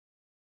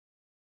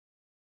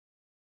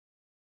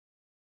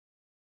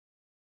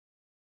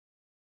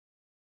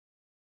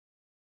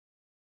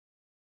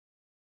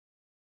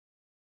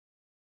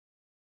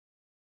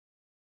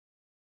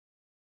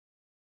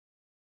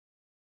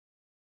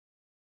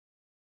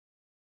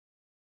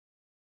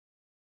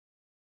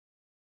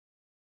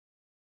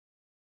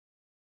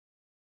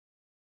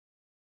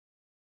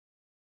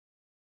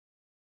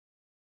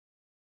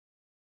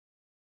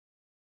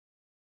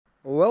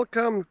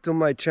Welcome to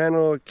my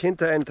channel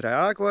Quinta Entre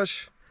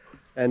Aguas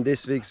and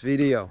this week's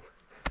video.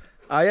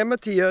 I am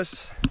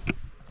Matthias,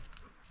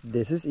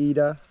 this is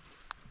Ida,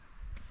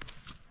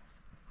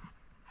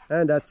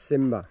 and that's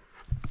Simba.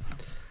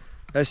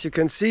 As you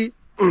can see,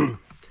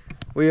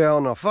 we are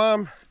on a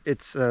farm.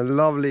 It's a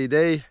lovely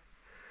day,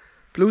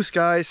 blue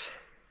skies,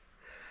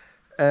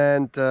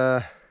 and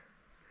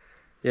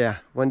yeah,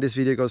 when this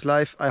video goes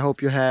live, I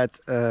hope you had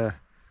a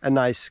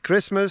nice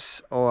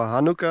Christmas or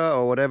Hanukkah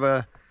or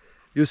whatever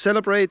you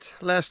celebrate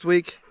last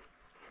week.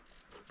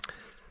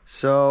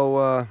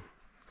 So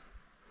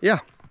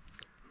yeah,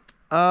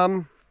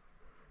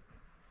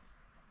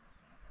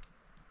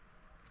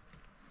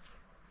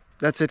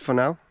 that's it for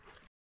now.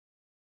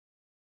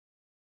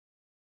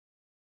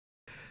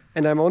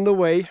 And I'm on the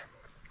way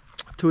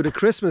to the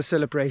Christmas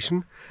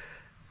celebration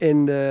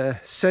in the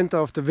center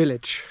of the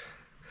village.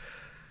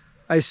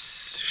 I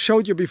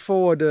showed you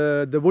before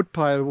the wood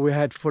pile we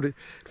had for the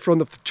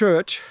front of the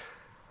church,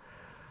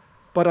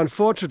 but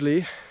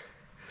unfortunately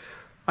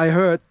I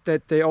heard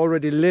that they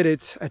already lit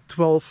it at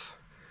 12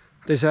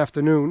 this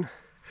afternoon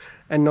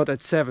and not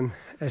at 7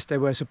 as they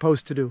were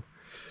supposed to do.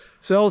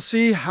 So I'll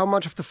see how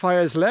much of the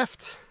fire is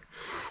left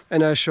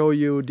and I'll show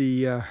you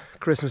the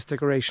Christmas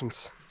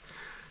decorations.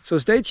 So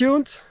stay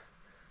tuned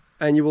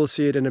and you will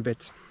see it in a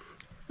bit.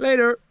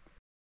 Later!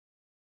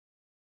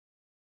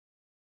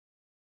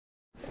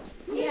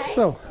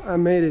 So I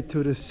made it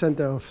to the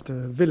center of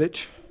the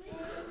village.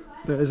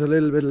 There is a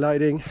little bit of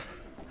lighting.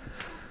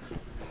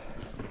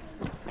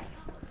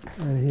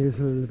 And here's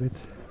a little bit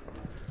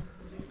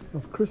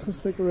of Christmas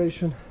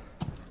decoration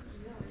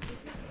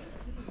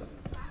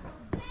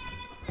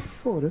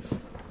for this.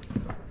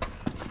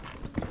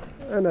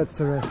 And that's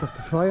the rest of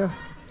the fire.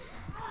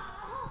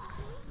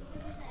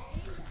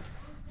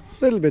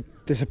 A little bit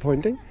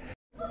disappointing.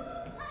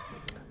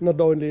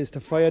 Not only is the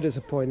fire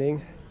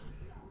disappointing,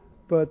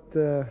 but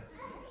the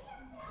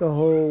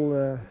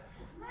whole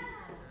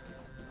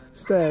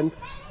stand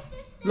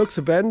looks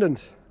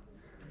abandoned.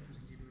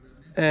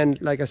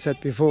 And like I said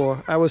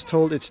before, I was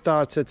told it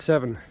starts at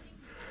 7.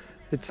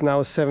 It's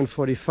now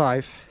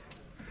 7:45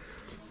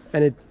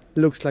 and it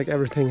looks like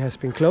everything has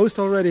been closed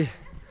already.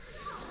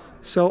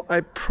 So I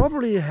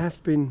probably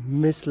have been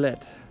misled.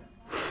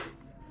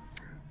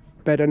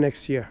 Better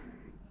next year.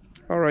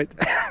 All right.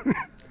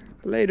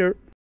 Later.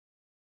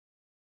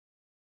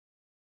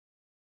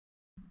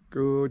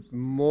 Good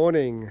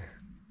morning.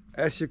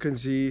 As you can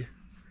see,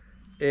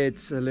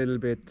 it's a little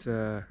bit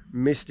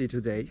misty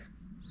today.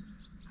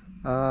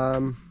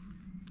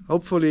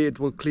 Hopefully it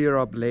will clear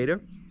up later.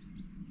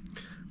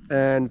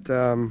 And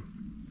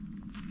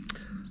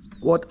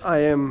what I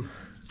am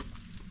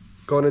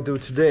gonna do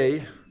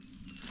today,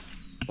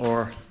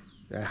 or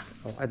yeah,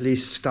 I'll at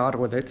least start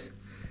with it,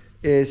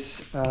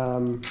 is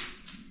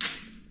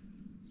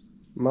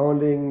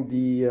mounting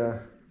the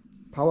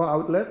power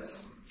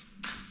outlets,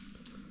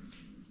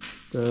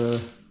 the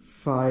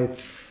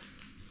 5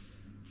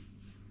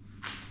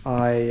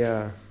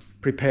 I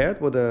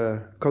prepared with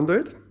a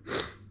conduit.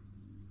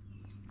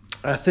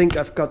 I think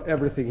I've got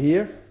everything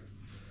here.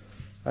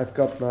 I've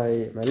got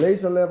my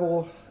laser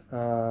level,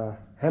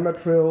 hammer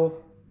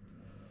drill,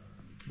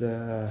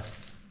 the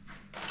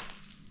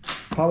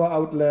power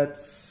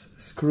outlets,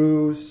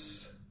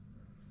 screws,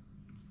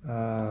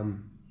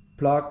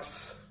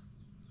 plugs,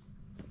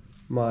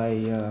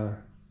 my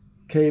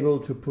cable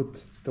to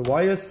put the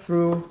wires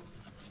through,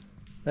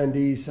 and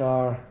these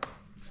are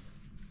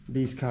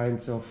these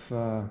kinds of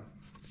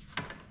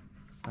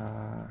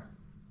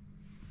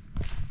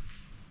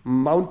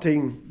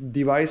mounting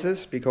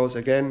devices, because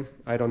again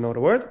I don't know the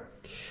word.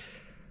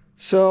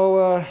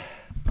 So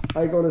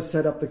I'm gonna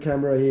set up the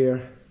camera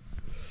here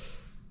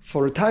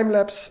for a time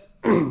lapse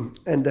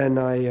and then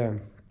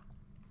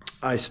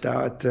I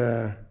start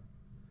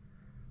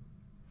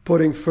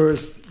putting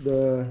first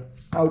the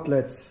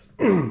outlets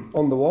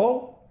on the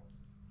wall,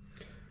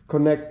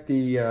 connect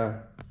the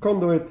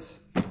conduit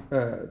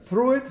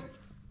through it,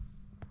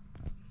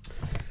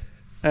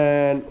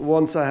 and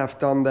once I have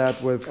done that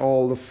with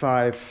all the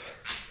 5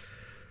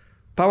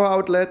 power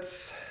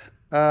outlets,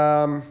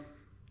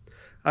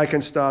 I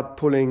can start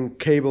pulling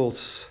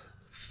cables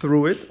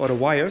through it, or the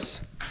wires,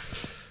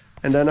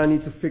 and then I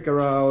need to figure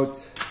out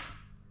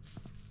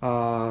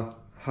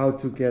how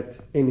to get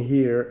in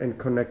here and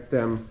connect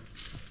them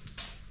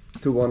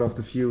to one of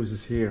the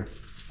fuses here.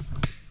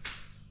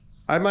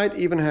 I might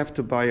even have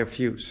to buy a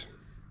fuse.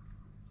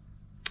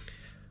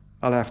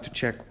 I'll have to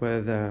check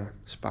with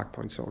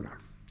SparkPoint Solar.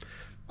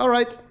 All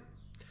right.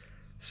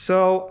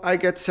 So I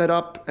get set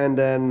up and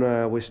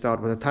then we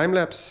start with a time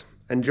lapse.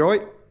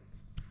 Enjoy.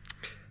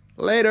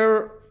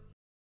 Later.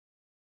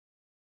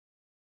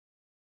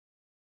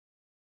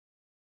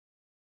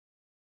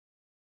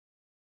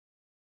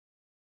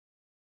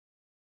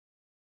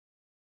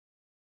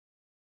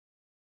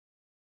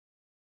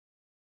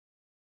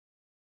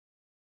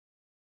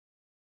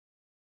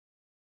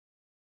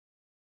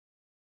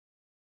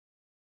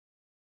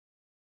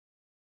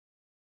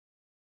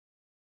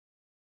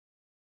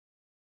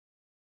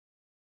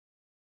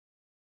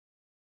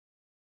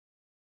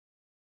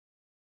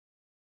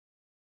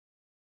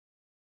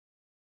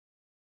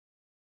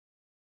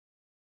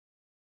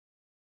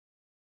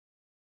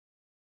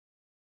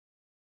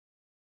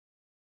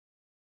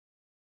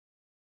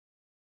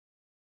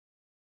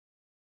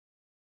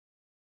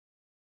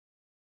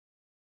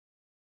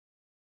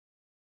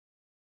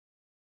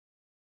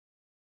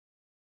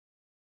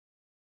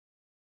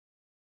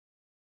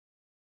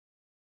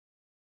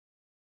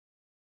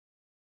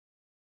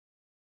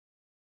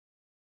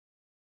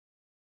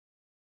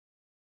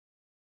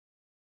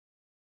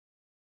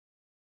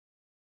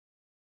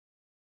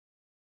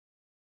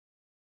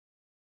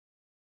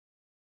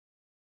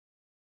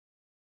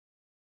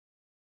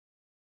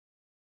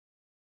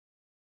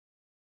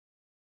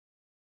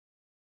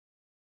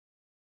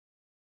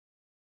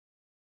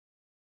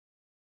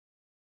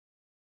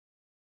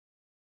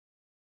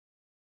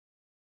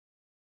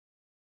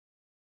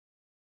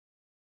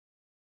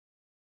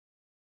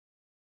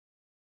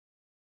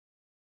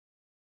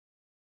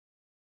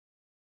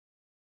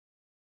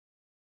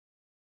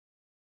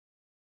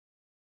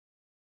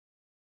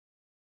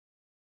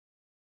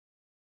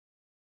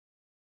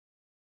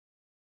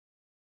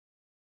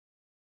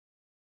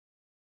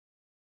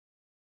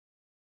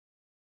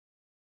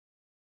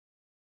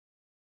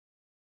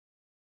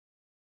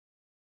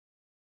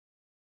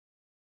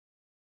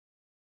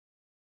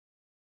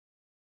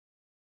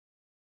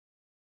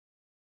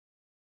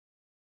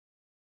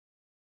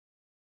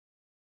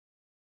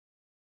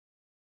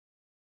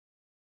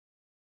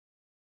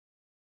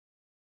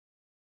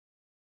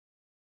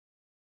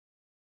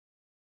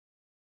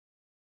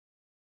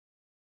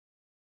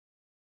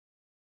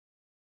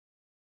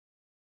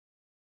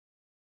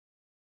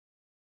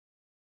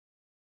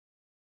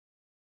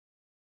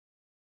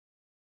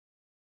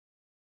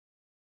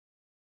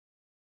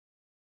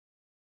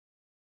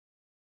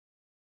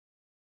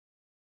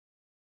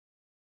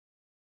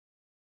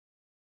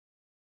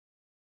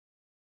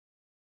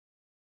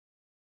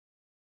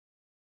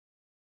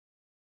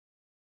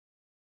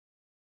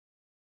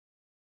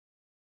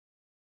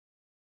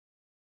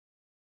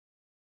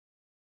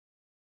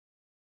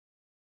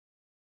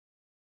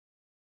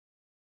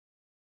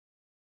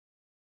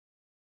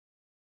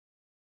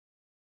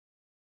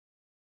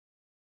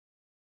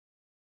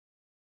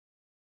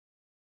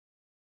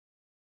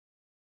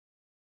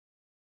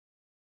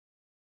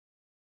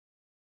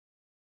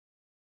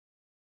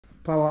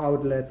 power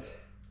outlet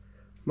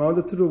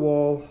mounted to the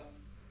wall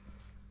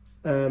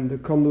and the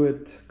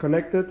conduit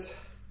connected,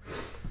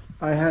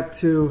 I had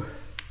to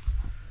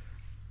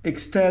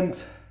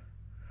extend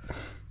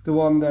the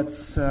one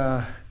that's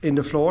in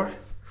the floor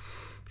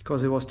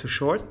because it was too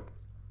short.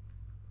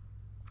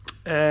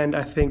 And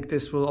I think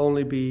this will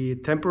only be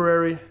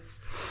temporary.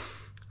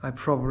 I'm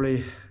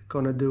probably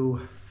gonna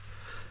do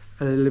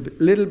a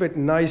little bit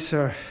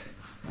nicer.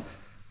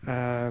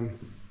 I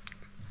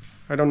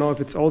don't know if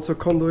it's also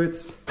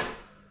conduits,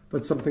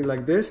 but something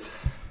like this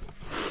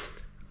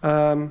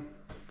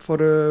for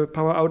the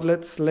power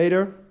outlets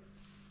later.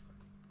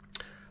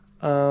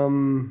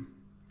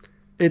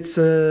 It's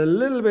a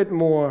little bit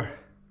more,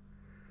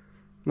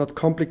 not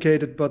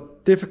complicated,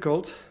 but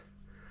difficult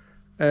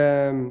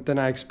than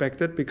I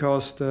expected,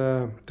 because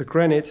the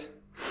granite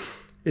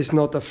is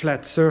not a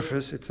flat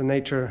surface, it's a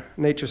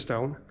nature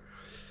stone.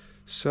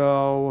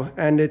 So,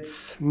 and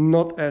it's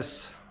not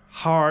as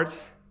hard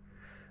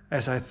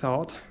as I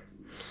thought.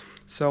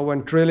 So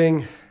when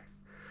drilling,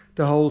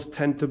 the holes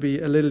tend to be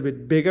a little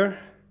bit bigger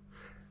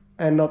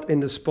and not in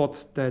the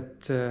spot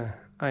that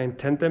I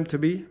intend them to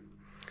be.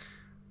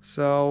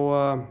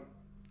 So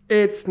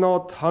it's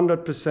not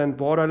 100%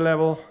 water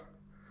level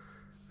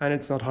and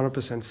it's not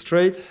 100%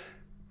 straight,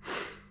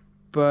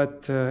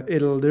 but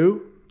it'll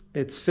do.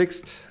 It's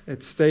fixed,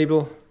 it's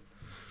stable.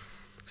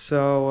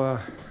 So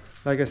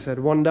like I said,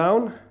 1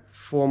 down,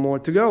 4 more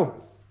to go.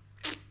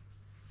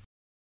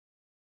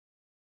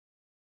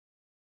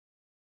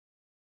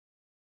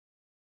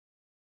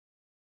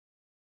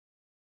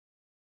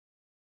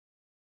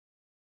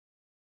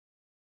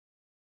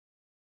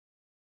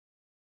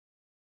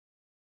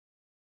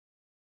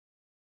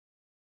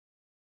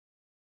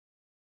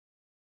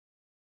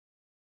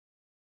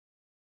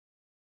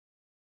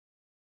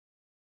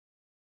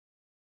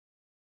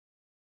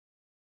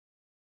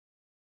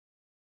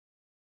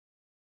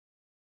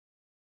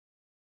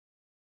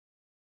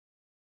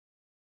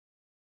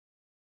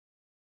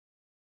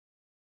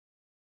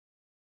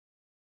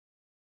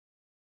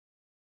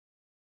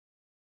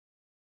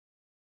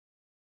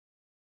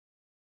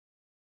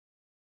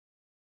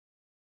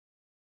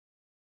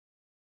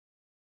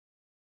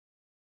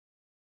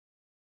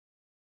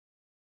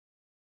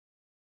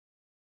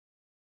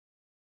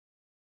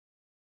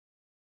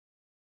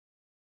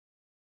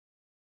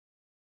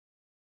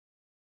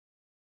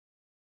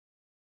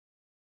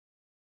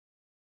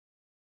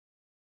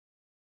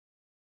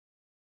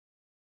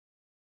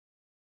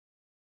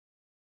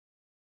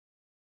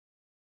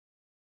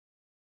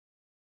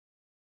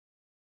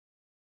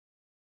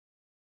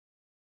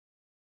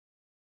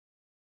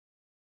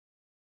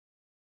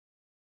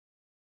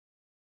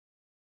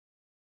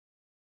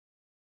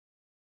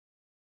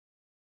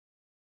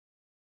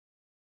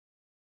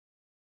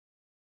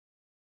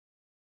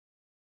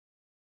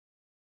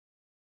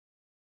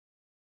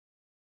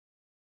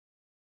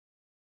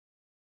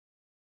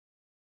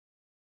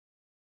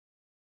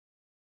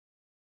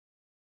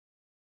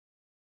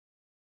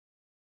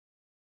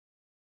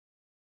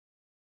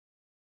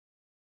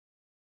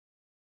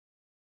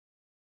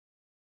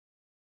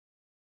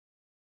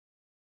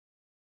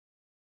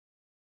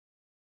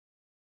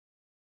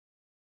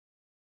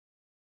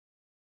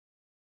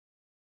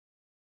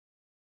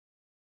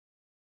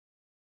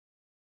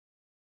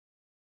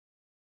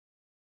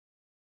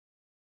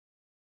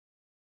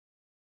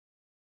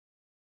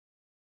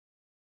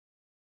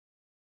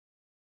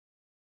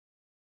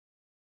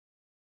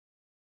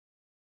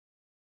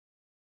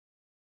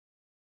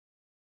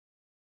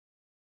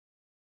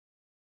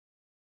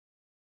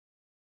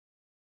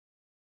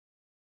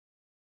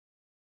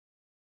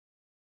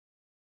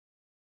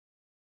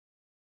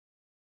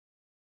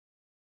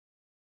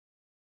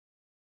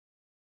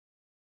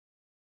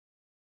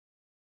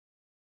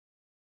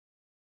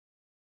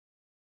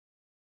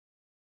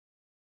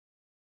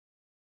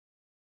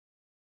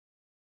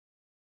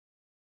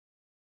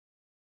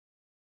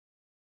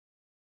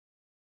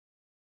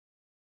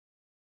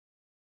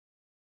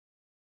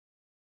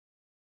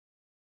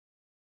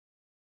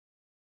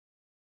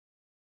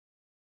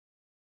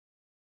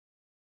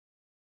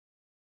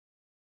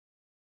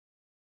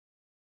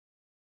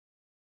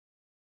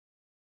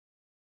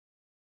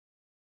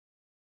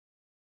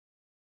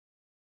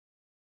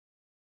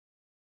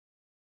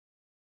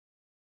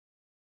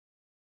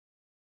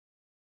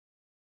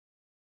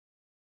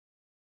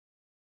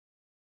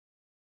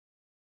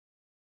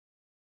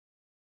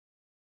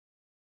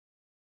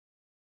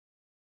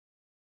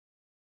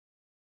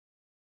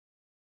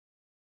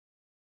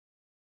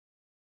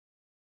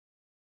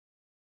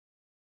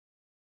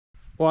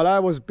 While I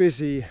was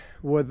busy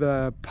with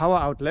the power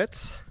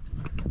outlets,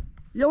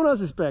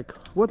 Jonas is back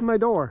with my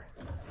door.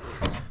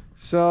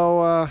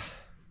 So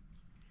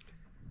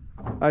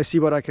I see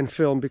what I can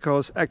film,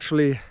 because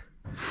actually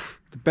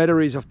the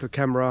batteries of the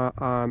camera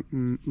are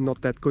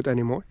not that good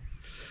anymore.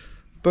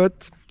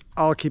 But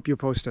I'll keep you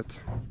posted.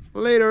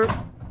 Later!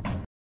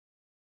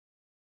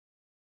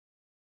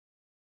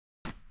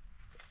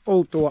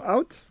 Old door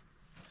out.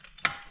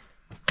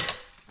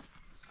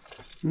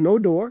 No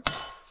door.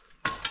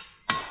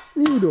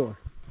 New door.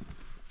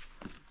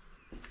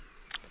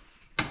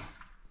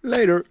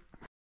 Later.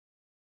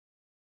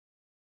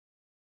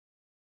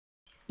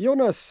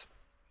 Jonas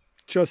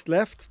just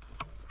left,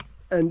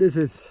 and this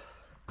is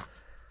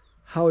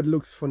how it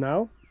looks for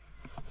now.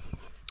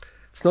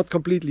 It's not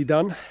completely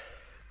done.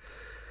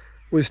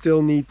 We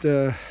still need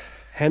the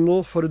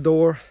handle for the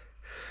door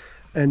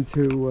and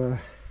to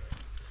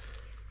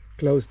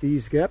close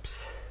these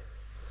gaps,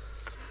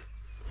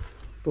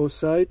 both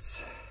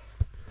sides.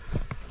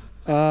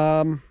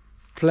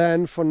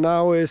 Plan for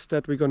now is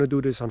that we're gonna do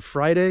this on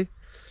Friday,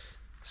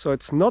 so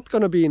it's not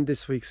gonna be in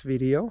this week's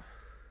video.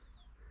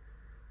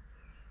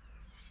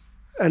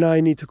 And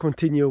I need to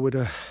continue with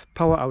the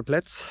power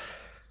outlets.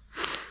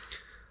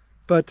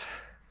 But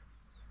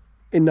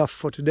enough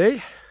for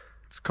today.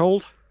 It's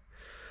cold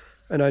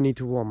and I need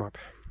to warm up.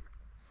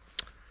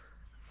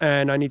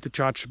 And I need to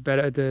charge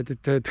better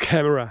the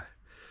camera.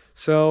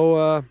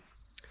 So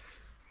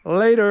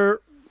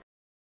later.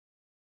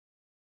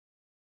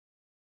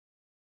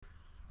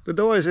 The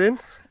door is in,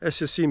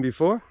 as you've seen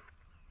before.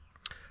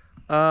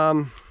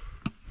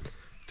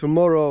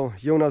 Tomorrow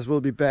Jonas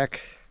will be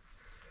back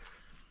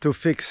to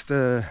fix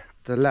the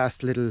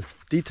last little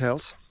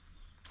details.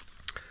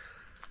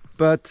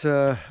 But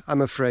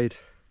I'm afraid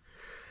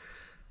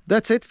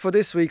that's it for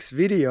this week's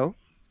video.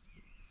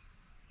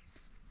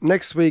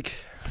 Next week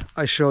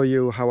I show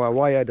you how I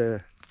wire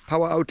the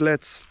power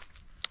outlets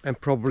and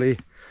probably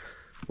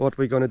what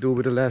we're gonna do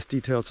with the last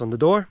details on the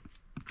door.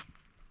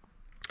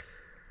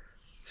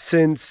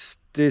 Since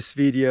this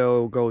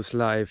video goes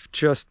live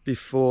just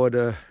before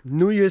the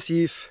New Year's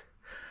Eve,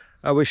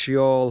 I wish you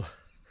all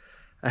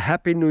a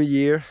happy New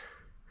Year,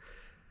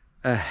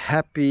 a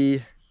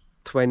happy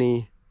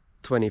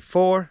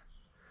 2024.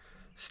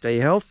 Stay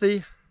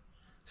healthy,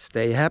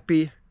 stay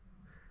happy,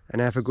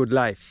 and have a good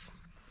life.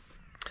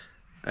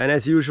 And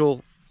as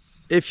usual,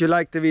 if you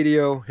liked the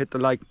video, hit the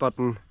like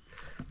button.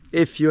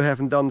 If you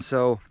haven't done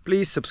so,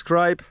 please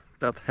subscribe.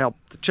 That helps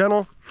the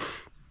channel.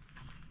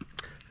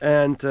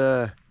 And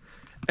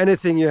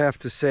anything you have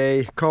to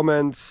say,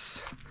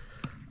 comments,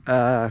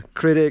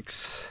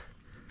 critics,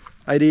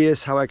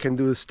 ideas how I can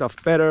do stuff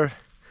better,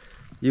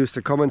 use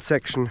the comment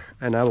section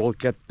and I will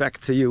get back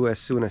to you as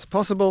soon as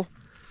possible.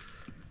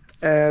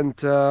 And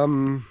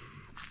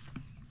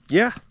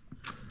yeah,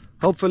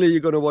 hopefully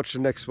you're gonna watch the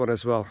next one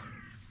as well.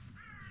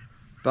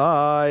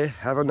 Bye,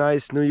 have a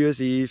nice New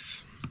Year's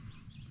Eve.